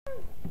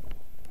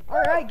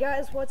Alright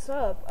guys, what's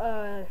up?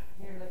 Here,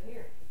 look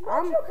here.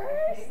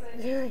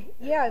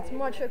 Yeah, it's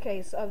mod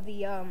showcase of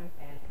the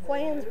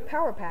Flan's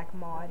Power Pack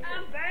mod.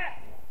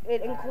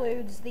 It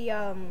includes the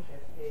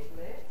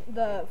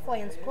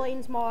Flan's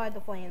Planes mod,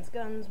 the Flan's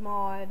Guns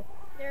mod.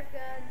 Nerf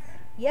guns.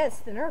 Yes,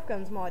 the Nerf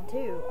Guns mod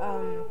too.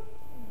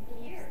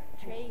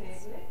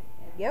 Traits.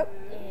 Yep.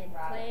 And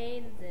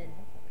planes and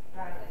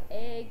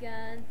AA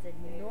guns and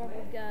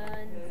normal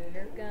guns and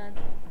Nerf guns.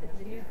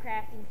 The new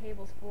crafting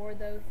tables for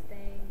those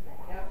things.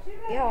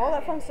 Yeah, all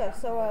that fun stuff.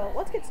 So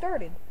let's get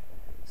started.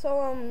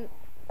 So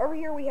over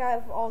here we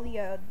have all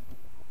the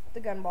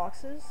gun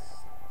boxes,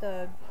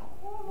 the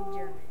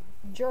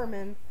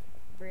German,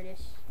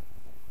 British,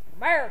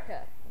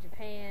 America,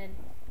 Japan,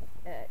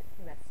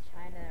 that's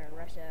China or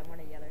Russia, one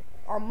or the other.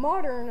 Our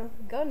modern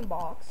gun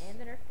box. And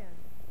the Nerf gun.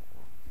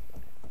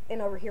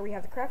 And over here we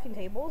have the crafting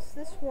tables.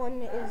 This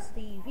one is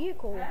the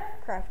vehicle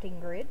crafting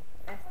grid.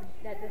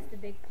 That's the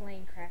big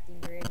plane crafting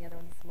grid, and the other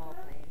one's the small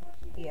plane.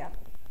 Yeah.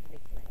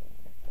 Big plane.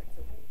 That's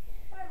so big.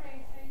 Hi,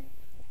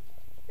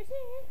 Macy.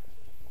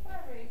 Hi,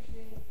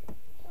 Macy.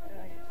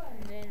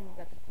 And then we've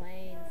got the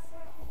planes.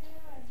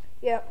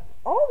 Yeah,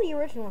 all the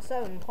original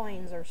 7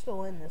 planes are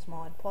still in this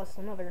mod, plus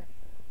another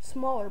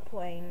smaller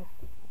plane,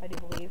 I do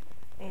believe,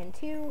 and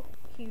 2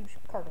 huge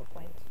cargo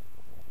planes.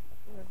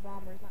 They're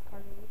bombers, not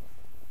cargo.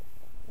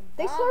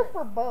 They serve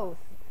for both.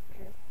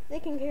 True. They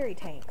can carry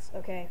tanks,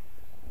 okay?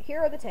 Here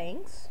are the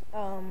tanks.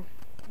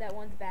 That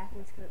one's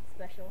backwards because it's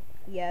special.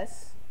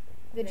 Yes.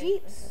 The Very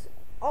Jeeps, expensive.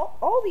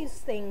 all these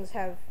things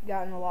have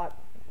gotten a lot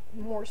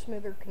more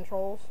smoother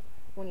controls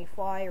when you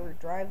fly or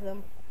drive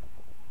them.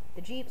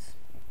 The Jeeps,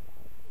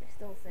 They're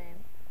still the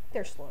same.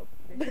 they're slow.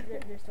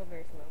 They're still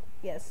very slow.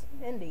 Yes,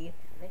 indeed.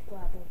 They still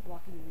have those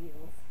blocky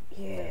wheels.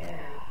 Yeah. They're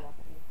very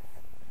blocky.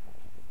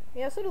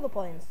 Yeah, so do the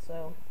planes,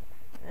 so.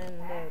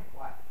 And the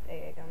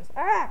AA guns.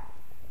 Ah!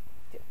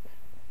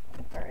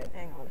 Alright,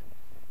 hang on.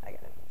 I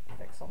gotta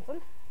fix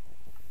something.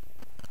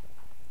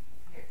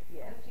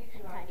 Yeah,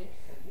 tiny.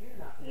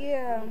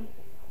 Yeah.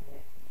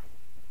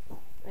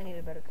 I need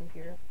a better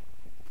computer.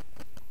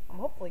 I'm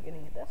hopefully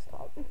getting a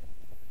desktop.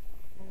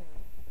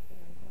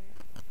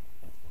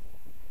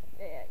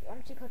 Yeah, why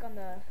don't you click on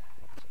the...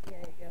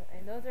 Yeah, there you go.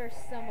 And those are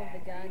some of the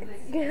guns.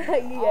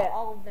 Yeah.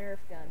 All of the Nerf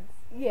guns.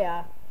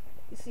 Yeah.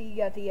 You see, you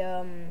got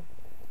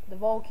the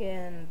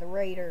Vulcan, the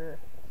Raider,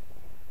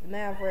 the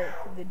Maverick,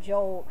 the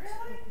Jolt,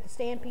 the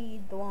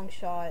Stampede, the Long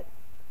Shot,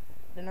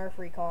 the Nerf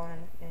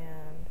Recon,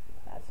 and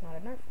that's not a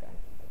Nerf gun.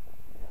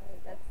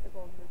 That's the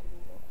golden Desert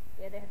Eagle.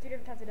 Yeah, they have 2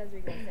 different types of Desert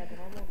Eagles. They have the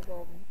normal and the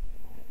golden.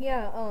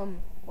 Yeah,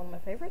 one of my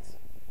favorites.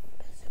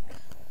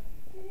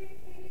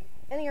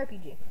 And the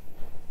RPG.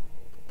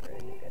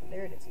 Really good.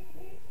 There it is.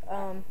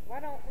 Why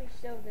don't we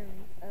show them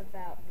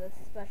about the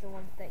special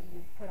ones that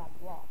you put on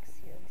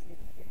blocks? Here, let me see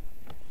here.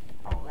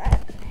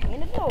 Alright,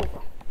 hand it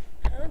over.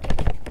 Okay.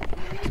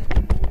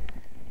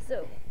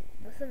 So,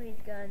 with some of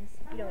these guns,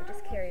 you don't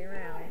just carry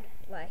around,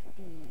 like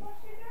the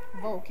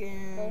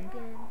Vulcan. It's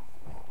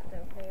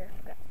over there.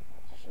 Forgot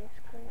to shift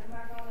click.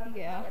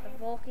 Yeah. Yeah, the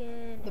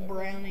Vulcan. The and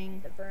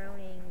Browning. The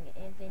Browning,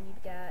 and then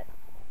you've got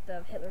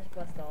the Hitler's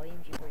Bustall, the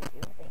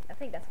MG42. I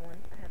think that's one.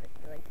 I haven't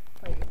really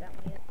played with that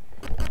one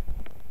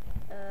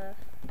yet.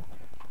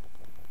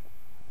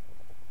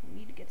 We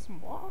need to get some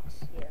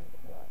blocks. Yeah,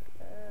 the block.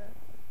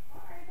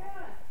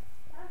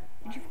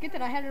 Did you forget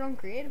that I had it on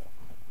creative?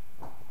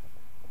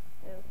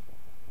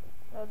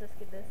 I'll just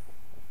get this.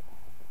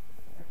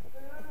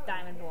 It's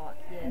diamond block,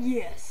 yes.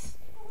 Yes.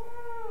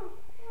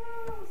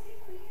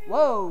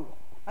 Whoa.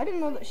 I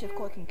didn't know that shift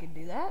clicking could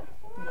do that.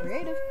 In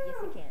creative. Yes,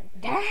 it can.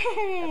 Dang.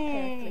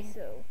 Apparently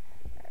so.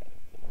 Alright,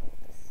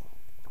 this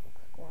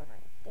one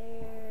right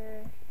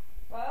there.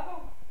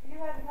 Well, you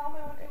had to tell me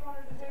what you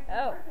wanted to do for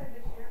your birthday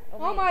this year.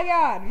 Oh my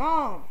god,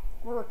 Mom.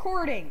 We're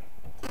recording.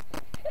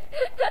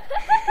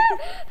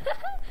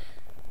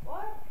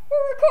 What?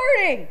 We're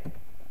recording.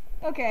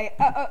 Okay,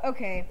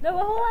 okay. No,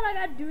 but hold on, I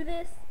gotta do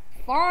this.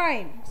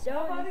 Fine. So,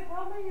 Nobody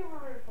told me you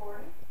were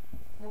recording.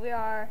 we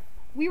are.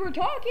 We were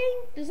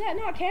talking. Does that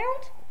not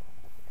count?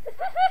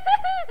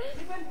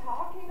 You've been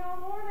talking all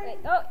morning.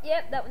 Wait, oh,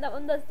 yep, that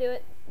one does do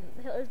it.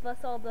 Hitler's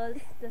Bustall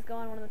does go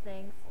on one of the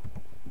things.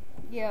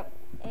 Yep.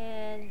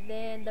 And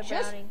then the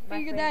Just Browning. my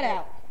figured that favorite.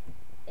 out.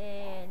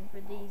 And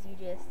for these, you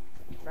just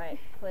right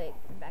click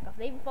and back off.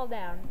 They even fall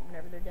down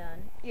whenever they're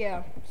done.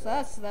 Yeah. So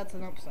that's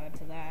an upside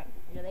to that.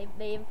 You know,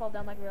 they even fall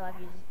down like real life.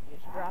 You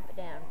just drop it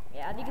down.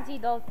 Yeah, as you can see,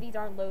 these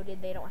aren't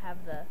loaded. They don't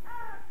have the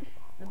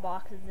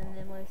boxes in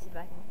them. Let me see if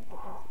I can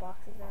get those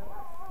boxes out.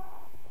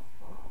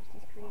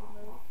 These creative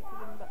mode. Keep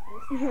forgetting about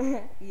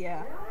this.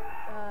 Yeah.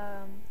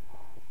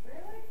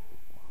 Really?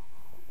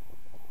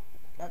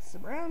 That's the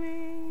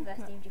Browning. That's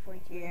the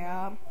MG42.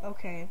 Yeah.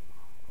 Okay.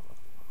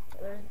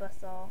 There's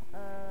Bustall.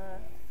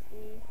 Let's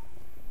see.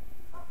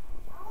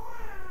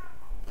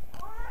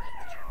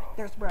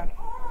 There's the Browning.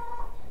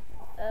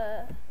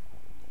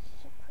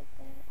 Should put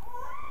that.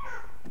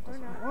 Or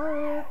not.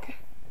 Work.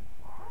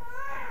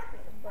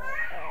 Bring the butt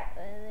up,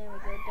 and then we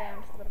go down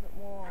just a little bit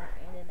more,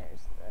 and then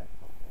there's the.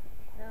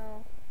 No.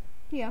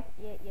 Yeah.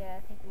 Yeah,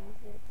 I think we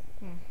used it.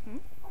 Mm-hmm.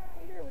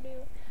 Pretty sure we do.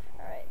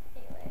 Alright,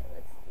 anyway,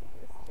 let's see.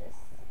 Let's just...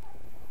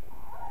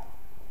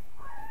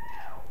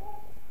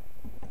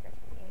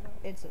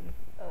 It's in.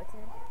 Oh, it's in?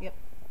 Yep.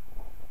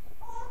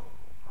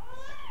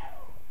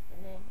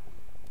 And then...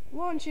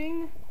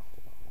 Launching.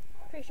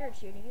 Pretty sure it's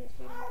shooting. Is it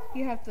shooting?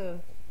 You have to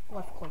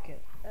left click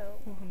it Oh.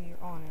 when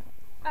you're on it.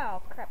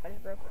 Oh, crap, I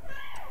just broke it.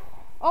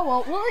 Oh,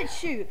 well, it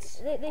shoots.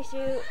 They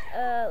shoot.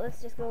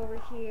 Let's just go over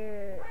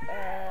here.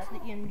 The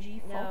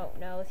EMG.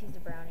 No, let's use the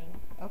Browning.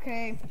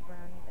 Okay. Let's use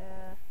Browning.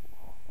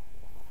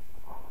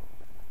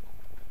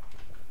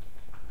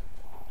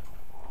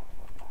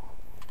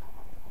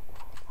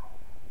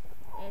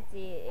 And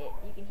see,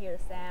 you can hear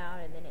the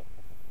sound, and then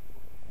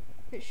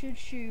It should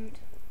shoot.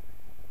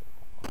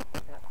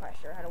 I'm not quite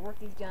sure how to work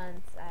these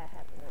guns. I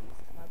haven't really used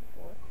this mod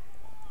before.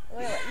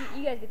 Well,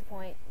 you guys get the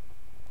point.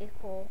 It's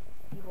cool.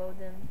 You load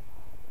them.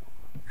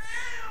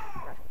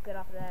 Get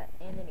off of that,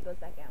 and then it goes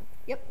back down.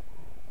 Yep.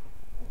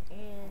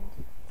 And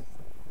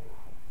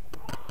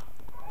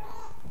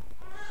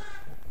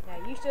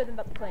now you showed them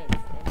about the planes.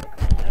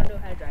 And I don't know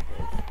how to drive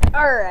those.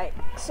 Alright,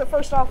 so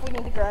first off, we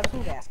need to grab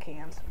some gas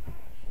cans.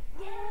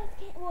 Gas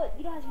can. Well,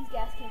 you don't have to use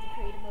gas cans in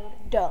creative mode.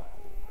 Duh.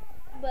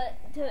 But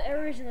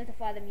originally to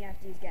fly them, you have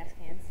to use gas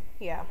cans.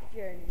 Yeah. If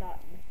you're not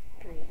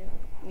creative.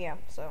 Yeah,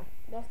 so.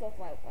 They'll still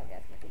fly without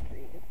gas cans in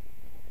creative.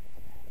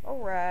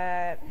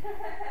 Alright.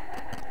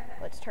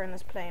 Let's turn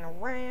this plane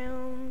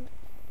around.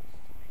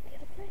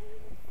 Get a plane.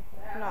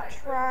 I'm not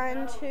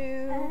trying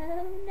to.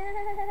 Oh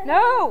no.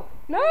 No!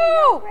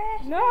 No!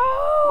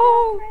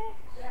 No!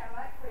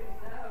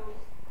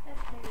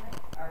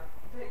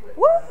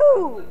 Woo!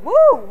 Woo!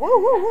 Woo! Woo!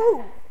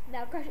 Woo!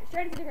 Now crush it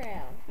straight into the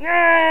ground.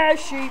 Yeah,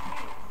 sheep.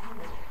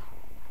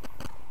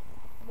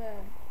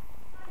 Boom.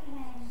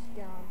 It's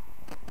gone.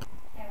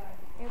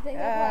 Everything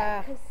went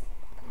black because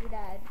we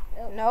died.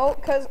 Oh. No,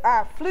 because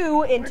I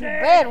flew into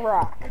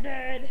bedrock. We're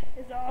dead.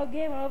 It's all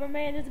game over,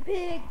 man. There's a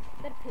pig.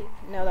 Is that a pig?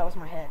 No, that was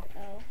my head.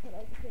 Oh, that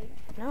was a pig.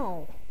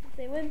 No.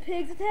 Say when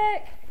pigs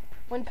attack.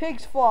 When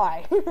pigs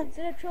fly.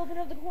 Instead of children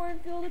of the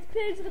cornfield, it's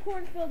pigs of the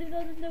cornfield. Even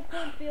though there's no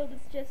cornfield,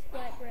 it's just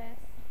flat grass.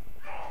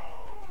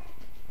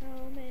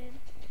 Oh man.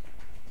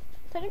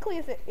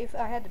 Technically, if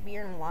I had the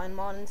beer and wine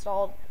mod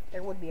installed,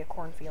 there would be a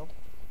cornfield.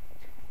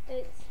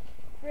 It's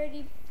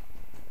pretty.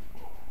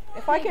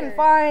 If I can Pigger.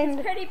 find,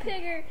 It's pretty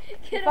pigger.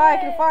 Get if away. I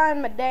can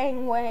find my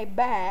dang way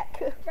back.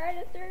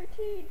 Friday the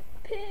 13th.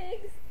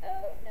 Pigs.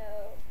 Oh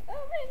no. Oh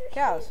man. There's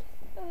Cows. sheep.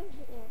 Oh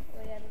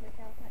yeah, those are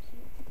cows, not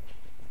sheep.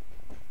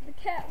 The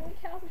cat when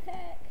cows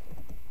attack.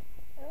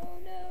 Oh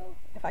no.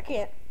 If I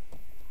can't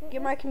Those-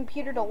 get my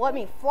computer to let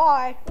me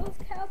fly. Those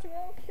cows are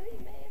all kill you,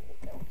 man.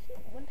 They don't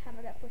kill. One time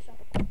I got pushed off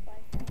a cliff by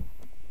a cow.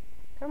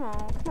 Come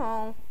on, come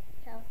on.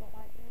 Cows don't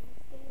like me.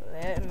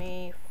 Let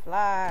me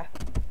fly.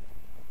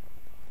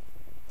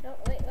 No,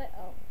 wait.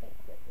 Oh, wait.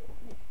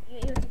 You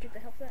know the trick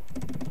that helps that?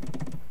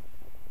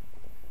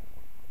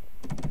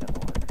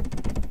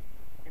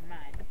 Never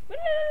mind.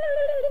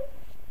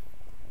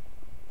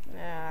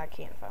 Nah, I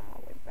can't find my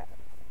way back.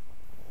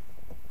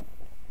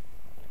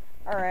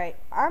 Alright,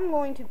 I'm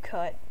going to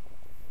cut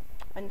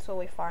until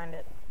we find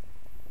it.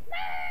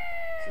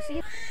 So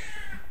see.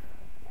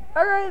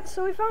 Alright,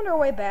 so we found our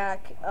way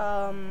back.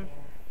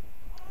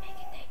 Make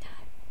it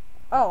daytime.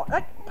 Oh,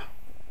 I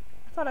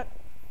thought No,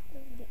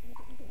 you didn't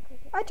click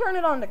it. I turn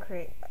it on to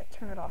create. I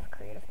turn it off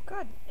creative.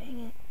 God dang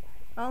it.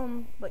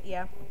 But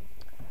yeah.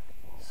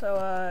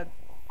 So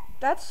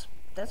that's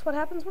what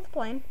happens with the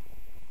plane.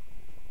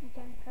 We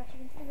kind of crashed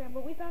into the ground,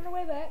 but we found our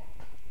way back.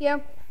 Yeah.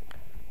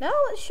 Now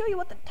let's show you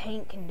what the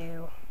tank can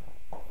do.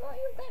 Oh,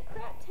 use that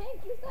crap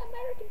tank. Use that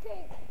American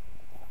tank.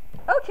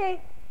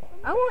 Okay.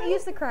 I won't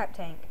use the crap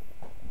tank.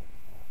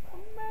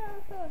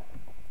 America.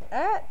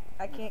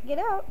 I can't get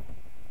out.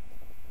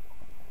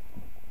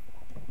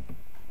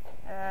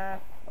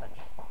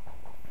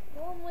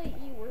 Normally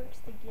E works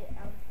to get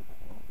out of the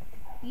tank.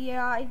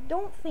 Yeah, I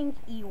don't think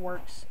E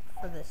works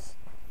for this.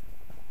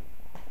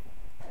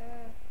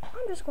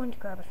 I'm just going to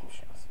grab a few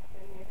shells.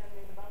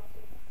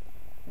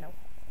 No.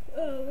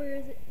 Oh, where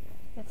is it?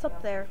 It's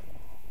up there.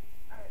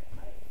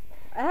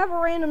 I have a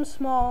random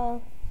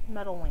small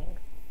metal wing.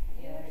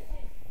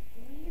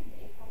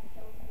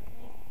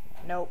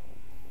 Nope.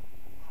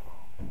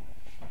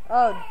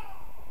 Oh.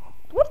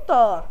 What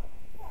the?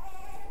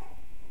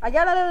 I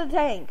got out of the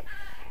tank.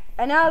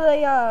 And now the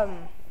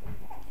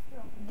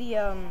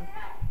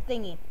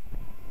thingy.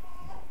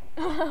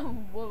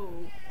 Whoa.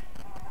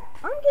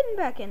 I'm getting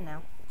back in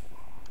now.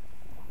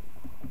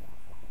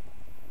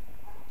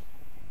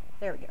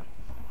 There we go.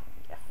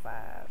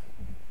 F5.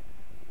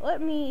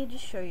 Let me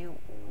just show you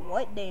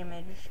what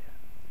damage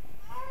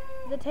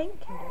the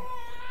tank can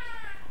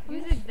do.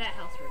 Using that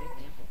house for an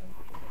example.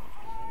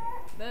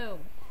 Boom.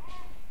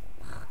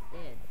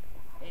 Dead.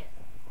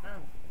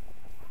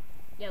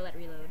 Yeah, let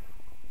reload.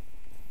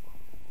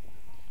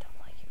 Don't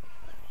like it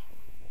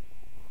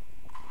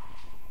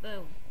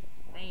reloading. Boom.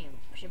 Bam.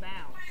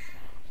 Shabow.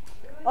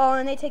 Oh,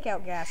 and they take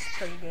out gas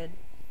pretty good.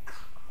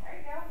 There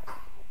you go.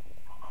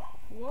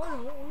 What?